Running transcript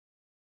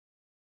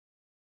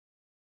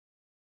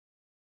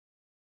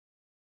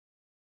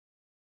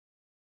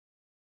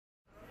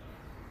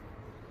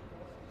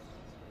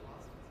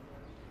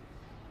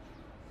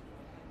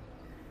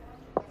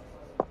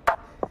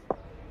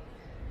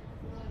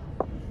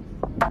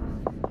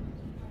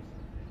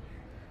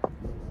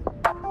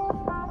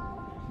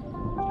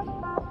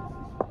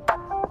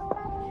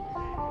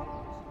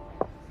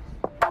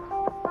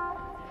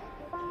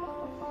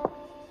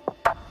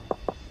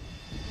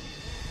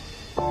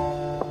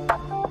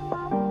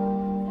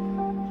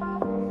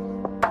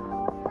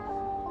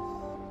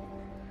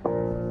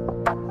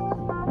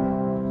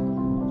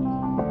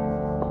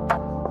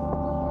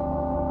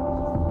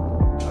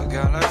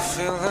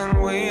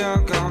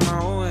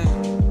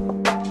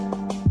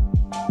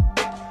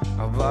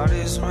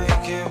bodies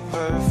make it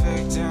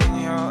perfect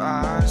and your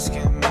eyes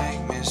can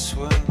make me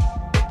swim.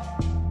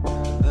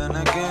 Then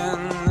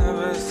again,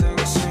 everything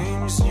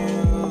seems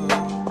new.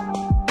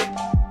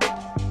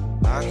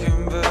 I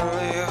can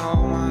barely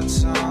hold my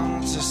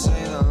tongue, to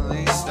say the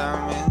least.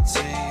 I'm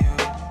into you.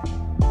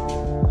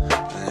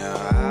 And your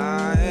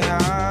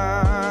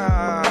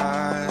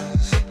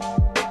eyes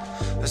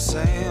are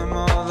saying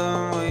more than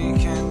we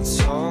can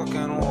talk,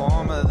 and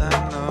warmer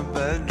than the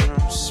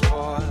bedroom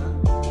sport.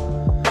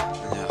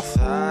 And your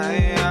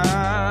thighs,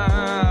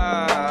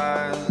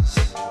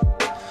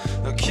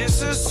 a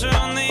kisses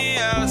from the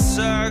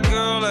outside,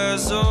 girl,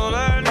 that's all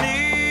I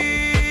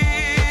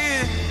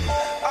need.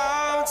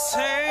 I'll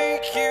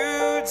take you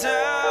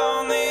down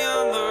the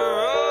other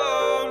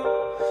road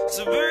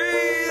to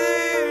breathe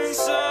in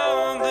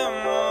something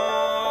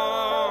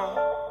more.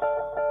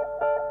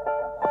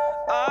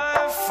 I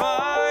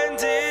find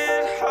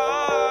it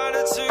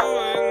harder to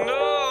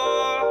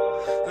ignore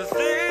the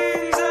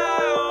things I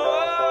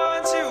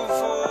want you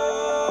for.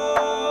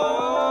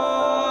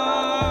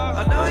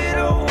 I know you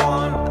don't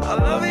want, I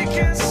love you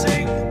can't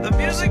sing. The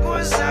music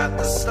was at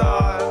the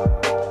start.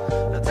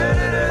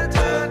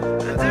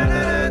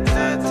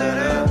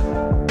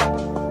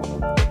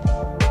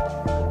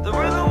 The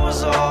rhythm was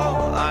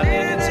all I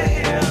needed to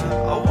hear.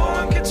 A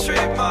woman could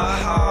treat my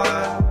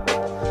heart.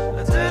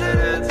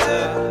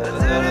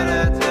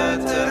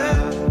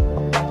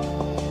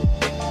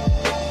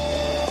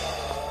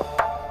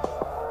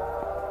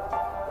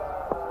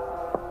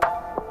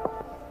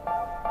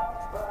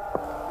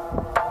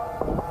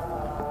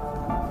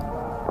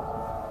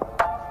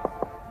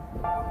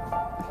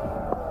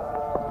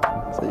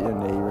 Is that your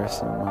knee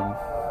resting, Mum?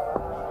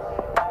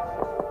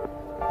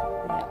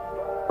 Yeah.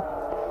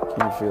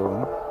 Can you feel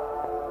them?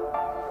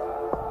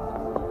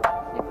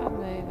 If I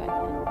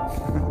move, I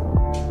can.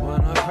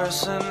 When I press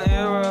an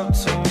ear up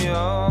to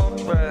your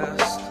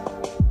breast,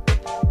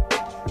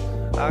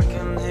 I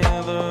can hear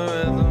the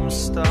rhythm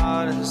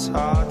start. It's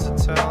hard to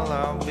tell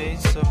our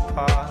beats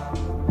apart.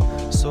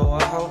 So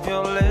I hope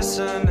you're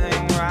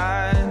listening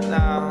right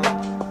now,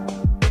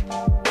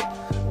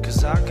 'cause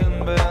I can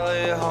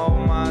barely hold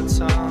my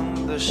tongue.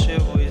 The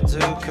shit we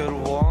do could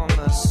warm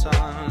the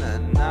sun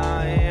at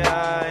night.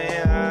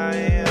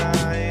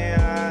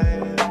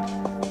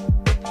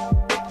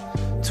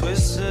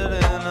 Twisted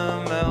in a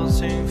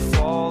melting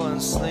fall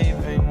and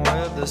sleeping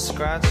with the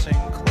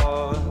scratching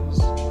claws.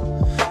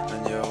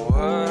 And your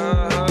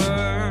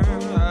words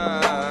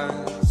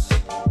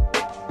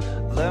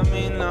let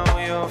me know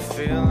you're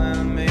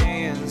feeling me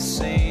and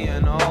see